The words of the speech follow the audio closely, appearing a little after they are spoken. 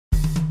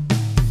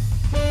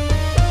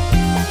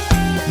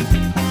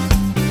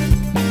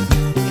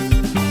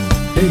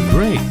Hey,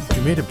 great,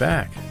 you made it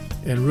back.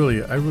 And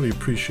really, I really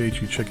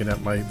appreciate you checking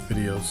out my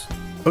videos.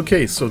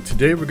 Okay, so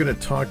today we're going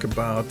to talk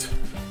about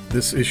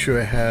this issue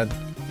I had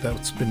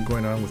that's been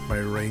going on with my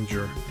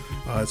Ranger.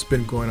 It's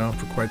been going on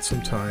for quite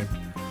some time.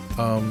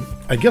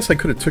 I guess I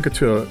could have took it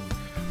to an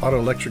auto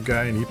electric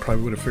guy and he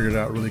probably would have figured it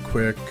out really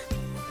quick.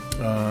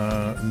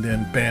 And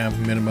then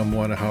bam, minimum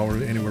 1 hour,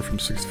 anywhere from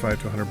 65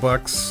 to 100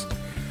 bucks.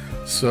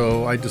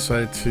 So I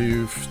decided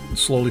to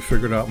slowly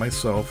figure it out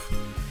myself.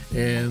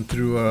 And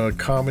through a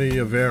comedy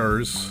of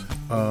errors,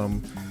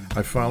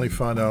 I finally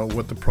found out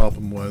what the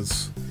problem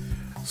was.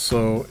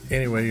 So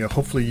anyway,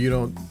 hopefully you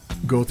don't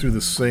go through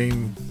the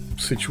same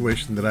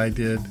situation that I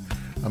did.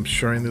 I'm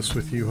sharing this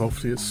with you.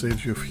 Hopefully it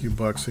saves you a few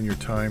bucks in your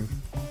time.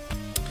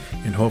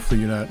 And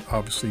hopefully you're not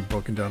obviously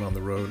broken down on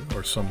the road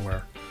or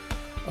somewhere.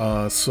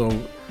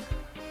 So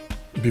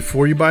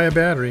before you buy a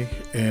battery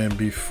and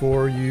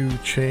before you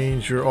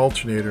change your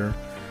alternator,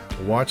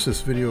 watch this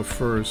video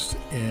first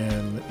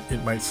and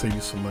it might save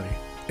you some money.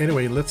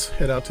 Anyway, let's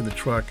head out to the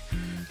truck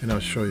and I'll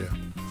show you.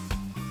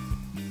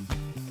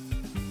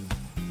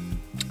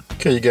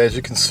 Okay, you guys,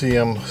 you can see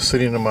I'm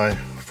sitting in my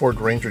Ford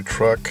Ranger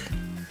truck.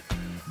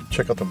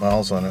 Check out the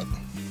miles on it.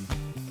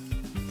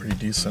 Pretty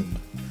decent.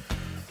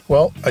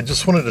 Well, I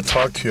just wanted to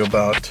talk to you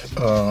about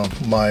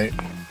my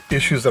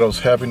issues that I was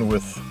having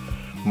with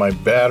my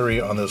battery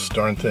on this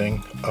darn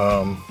thing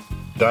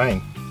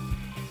dying.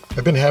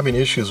 I've been having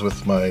issues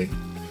with my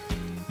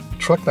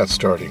truck not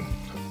starting.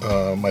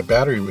 My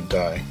battery would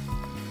die.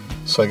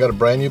 So I got a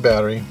brand new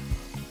battery,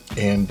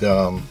 and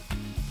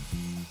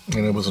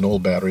it was an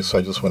old battery, so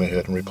I just went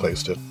ahead and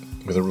replaced it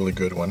with a really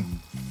good one.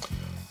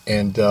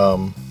 And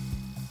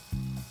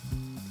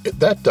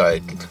that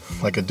died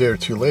like a day or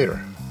two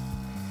later.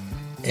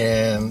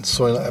 And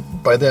so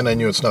by then I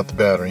knew it's not the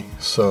battery.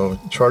 So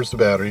charged the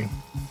battery,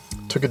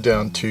 took it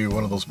down to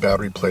one of those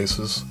battery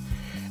places,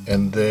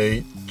 and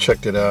they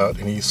checked it out,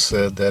 and he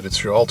said that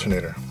it's your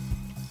alternator.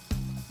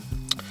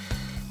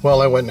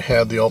 Well, I went and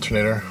had the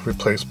alternator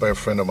replaced by a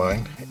friend of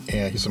mine,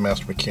 and he's a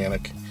master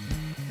mechanic.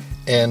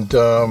 And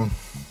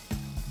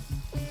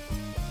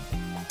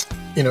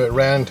it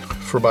ran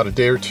for about a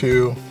day or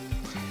two,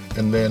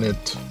 and then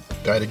it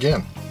died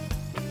again.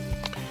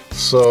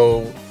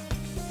 So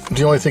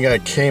the only thing I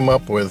came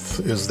up with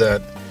is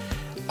that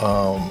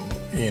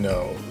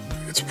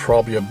it's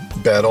probably a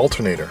bad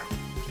alternator.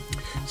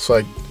 So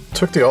I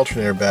took the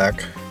alternator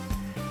back.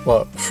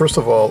 Well, first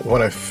of all,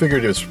 when I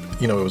figured it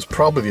was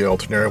probably the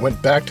alternator, I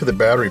went back to the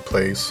battery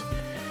place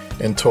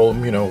and told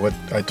him, what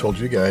I told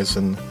you guys,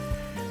 and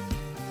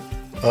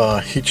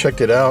he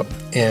checked it out,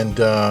 and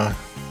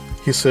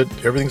he said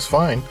everything's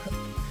fine.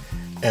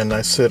 And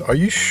I said, "Are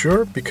you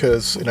sure?"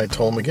 And I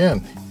told him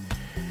again,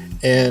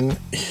 and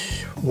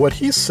what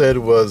he said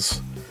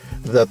was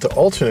that the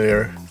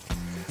alternator,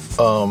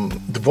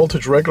 the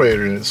voltage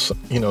regulator is,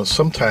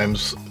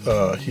 sometimes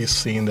he's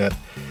seen that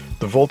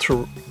the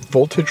voltage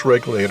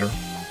regulator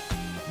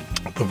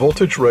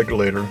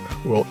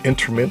will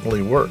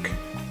intermittently work.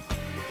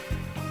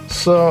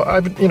 So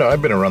I've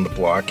been around the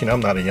block.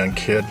 I'm not a young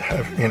kid.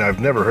 I've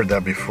never heard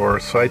that before.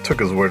 So I took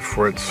his word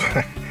for it.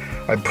 So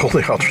I pulled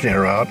the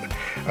alternator out.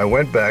 I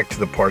went back to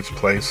the parts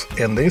place,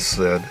 and they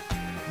said,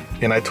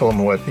 and I told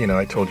him what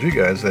I told you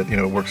guys, that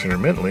it works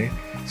intermittently.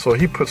 So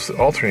he puts the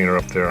alternator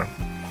up there,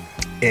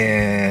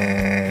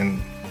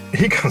 and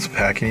he comes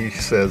back and he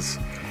says,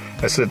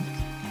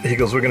 he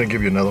goes, "We're going to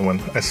give you another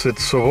one." I said,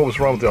 "So what was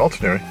wrong with the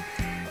alternator?"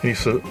 And he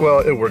said, "Well,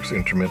 it works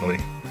intermittently."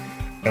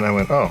 And I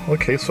went, "Oh,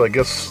 okay, so I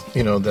guess,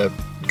 that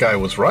guy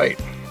was right."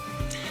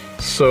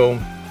 So,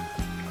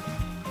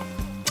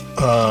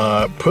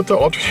 put the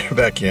alternator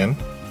back in,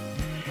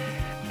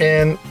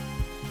 and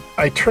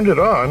I turned it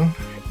on,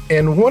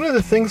 and one of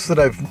the things that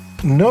I've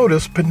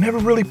noticed but never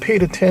really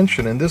paid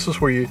attention, and this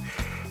is where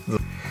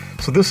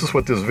so this is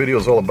what this video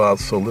is all about,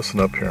 so listen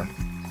up here.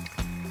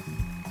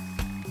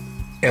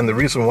 And the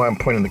reason why I'm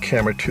pointing the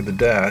camera to the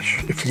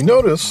dash, if you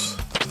notice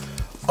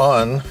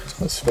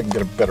let's see if I can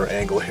get a better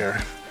angle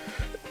here.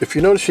 If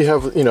you notice, you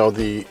have,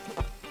 the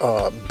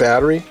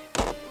battery.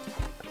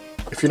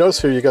 If you notice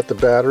here, you got the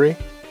battery,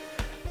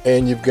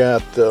 and you've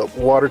got the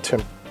water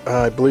temp,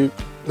 I believe,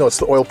 no, it's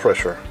the oil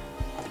pressure.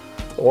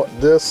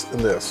 This and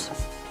this,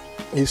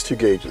 these two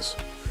gauges.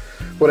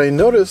 What I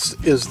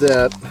noticed is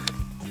that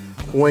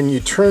when you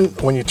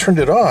turned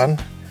it on,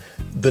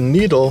 the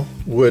needle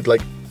would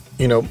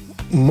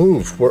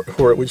move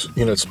where it was,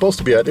 it's supposed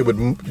to be at. It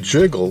would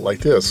jiggle like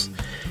this.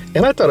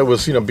 And I thought it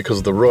was, because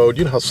of the road.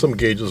 You know how some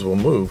gauges will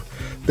move.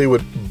 They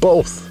would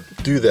both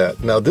do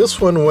that. Now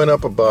this one went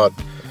up about,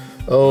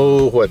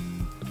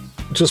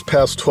 just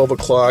past 12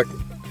 o'clock.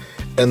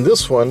 And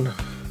this one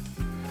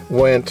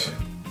went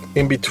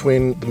in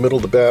between the middle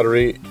of the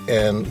battery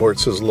and where it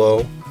says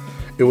low.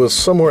 It was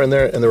somewhere in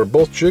there, and they were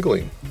both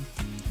jiggling.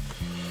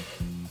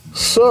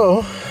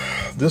 So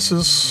this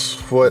is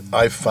what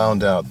I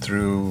found out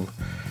through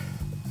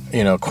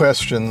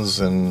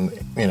questions and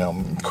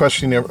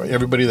questioning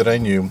everybody that I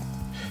knew.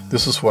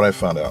 This is what I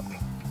found out.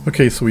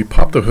 Okay, so we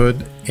popped the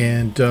hood,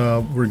 and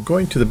we're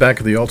going to the back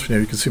of the alternator.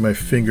 You can see my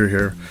finger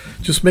here,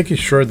 just making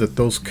sure that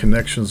those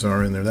connections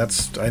are in there.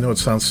 I know it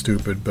sounds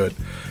stupid, but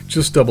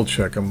just double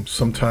check them.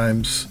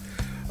 Sometimes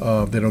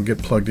they don't get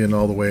plugged in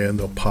all the way and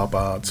they'll pop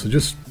out. So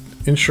just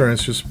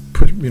insurance, just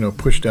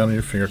push down on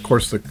your finger. Of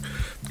course, the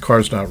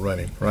car's not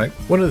running, right?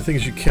 One of the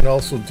things you can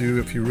also do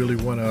if you really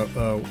want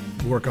to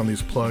work on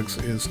these plugs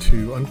is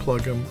to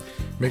unplug them,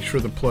 make sure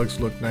the plugs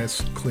look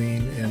nice,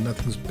 clean, and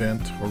nothing's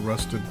bent or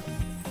rusted.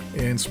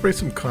 And spray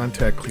some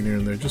contact cleaner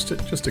in there just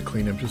to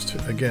clean them.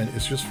 Again,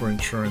 it's just for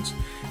insurance.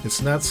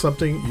 It's not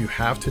something you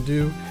have to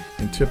do,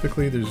 and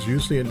typically there's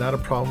usually not a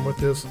problem with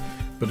this,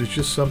 but it's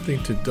just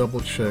something to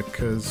double check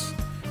because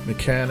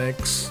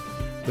mechanics,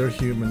 they're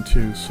human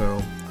too.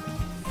 So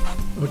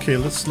okay,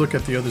 let's look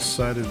at the other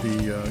side of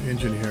the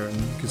engine here, and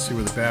you can see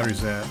where the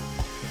battery's at.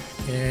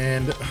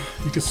 And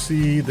you can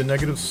see the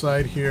negative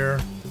side here.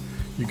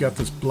 You got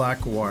this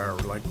black wire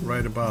like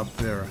right about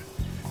there.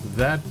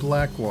 That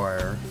black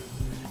wire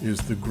is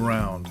the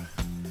ground,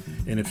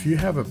 and if you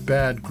have a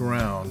bad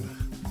ground,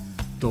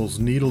 those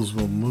needles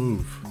will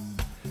move.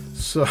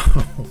 So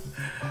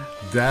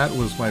that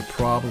was my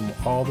problem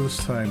all this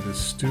time, this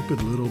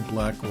stupid little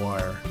black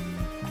wire.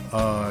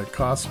 It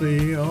cost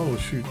me, oh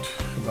shoot,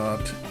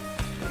 about,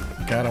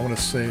 God, I want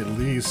to say at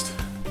least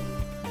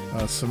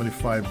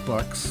 75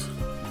 bucks,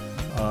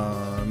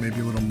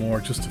 maybe a little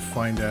more, just to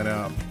find that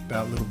out,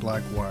 that little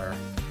black wire.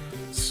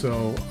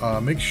 So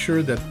make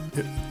sure that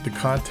the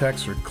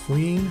contacts are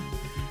clean.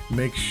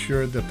 Make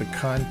sure that the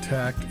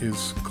contact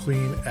is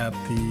clean at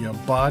the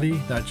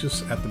body, not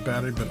just at the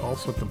battery, but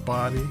also at the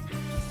body,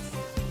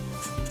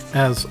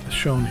 as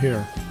shown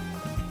here.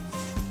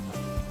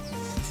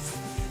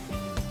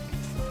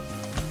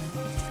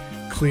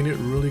 Clean it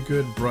really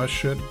good,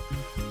 brush it.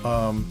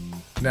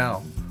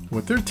 Now,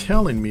 what they're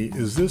telling me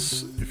is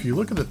this: if you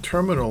look at the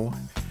terminal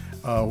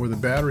where the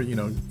battery,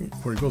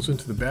 where it goes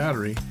into the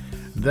battery,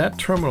 that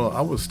terminal,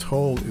 I was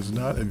told, is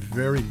not a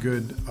very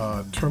good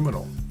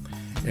terminal,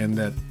 and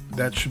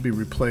that should be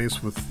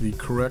replaced with the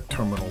correct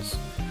terminals.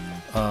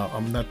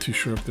 I'm not too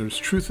sure if there's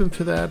truth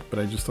into that, but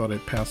I just thought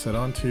I'd pass that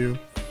on to you.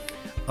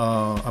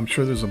 I'm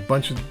sure there's a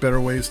bunch of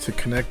better ways to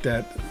connect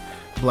that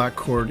black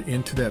cord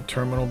into that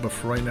terminal, but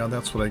for right now,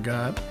 that's what I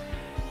got.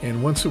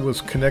 And once it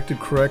was connected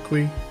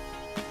correctly,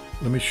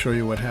 let me show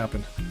you what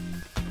happened.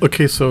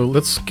 Okay, so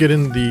let's get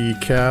in the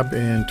cab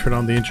and turn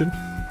on the engine.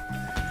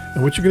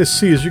 And what you're going to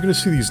see is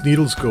these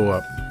needles go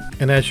up.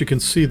 And as you can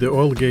see, the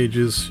oil gauge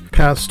is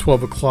past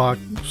 12 o'clock,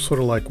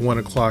 sort of like 1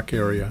 o'clock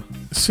area.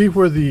 See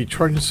where the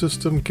charging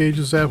system gauge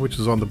is at, which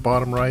is on the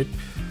bottom right?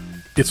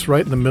 It's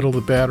right in the middle of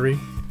the battery.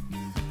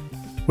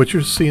 What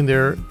you're seeing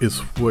there is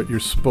what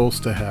you're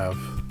supposed to have.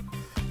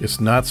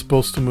 It's not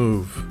supposed to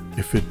move.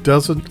 If it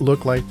doesn't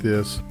look like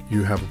this,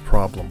 you have a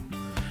problem.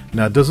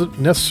 Now, it doesn't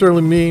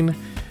necessarily mean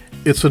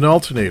it's an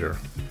alternator.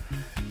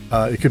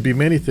 It could be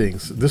many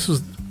things. This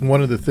is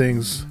one of the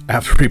things,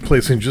 after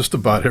replacing just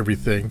about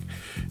everything,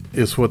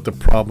 is what the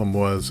problem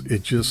was.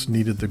 It just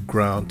needed the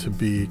ground to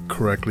be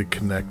correctly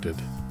connected.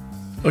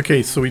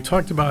 Okay, so we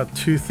talked about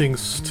two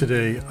things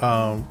today.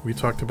 We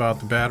talked about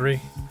the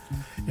battery,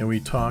 and we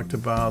talked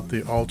about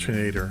the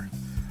alternator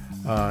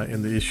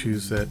and the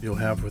issues that you'll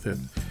have with it.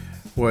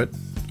 What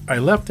I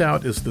left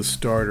out is the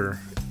starter.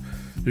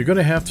 You're going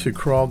to have to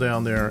crawl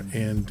down there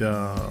and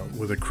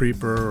with a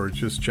creeper, or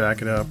just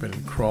jack it up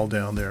and crawl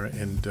down there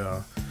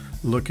and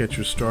look at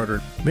your starter.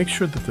 Make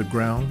sure that the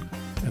ground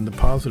and the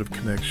positive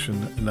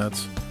connection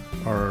nuts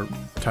are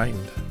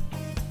tightened.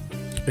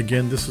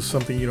 Again, this is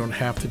something you don't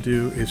have to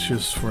do. It's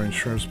just for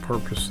insurance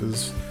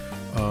purposes.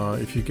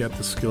 If you got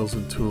the skills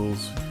and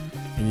tools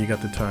and you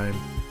got the time,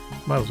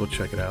 might as well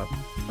check it out.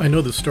 I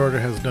know the starter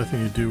has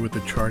nothing to do with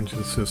the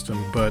charging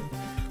system, but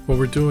what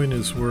we're doing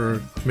is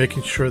we're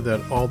making sure that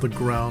all the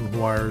ground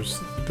wires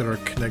that are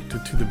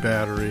connected to the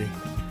battery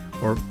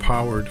or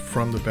powered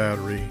from the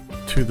battery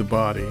to the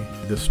body,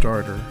 the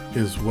starter,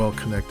 is well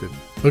connected.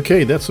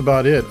 Okay, that's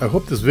about it. I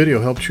hope this video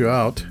helped you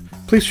out.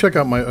 Please check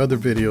out my other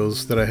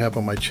videos that I have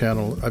on my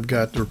channel. I've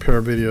got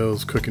repair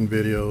videos, cooking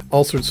videos,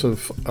 all sorts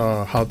of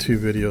how-to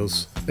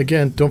videos.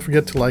 Again, don't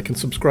forget to like and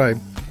subscribe.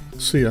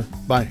 See ya.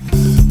 Bye.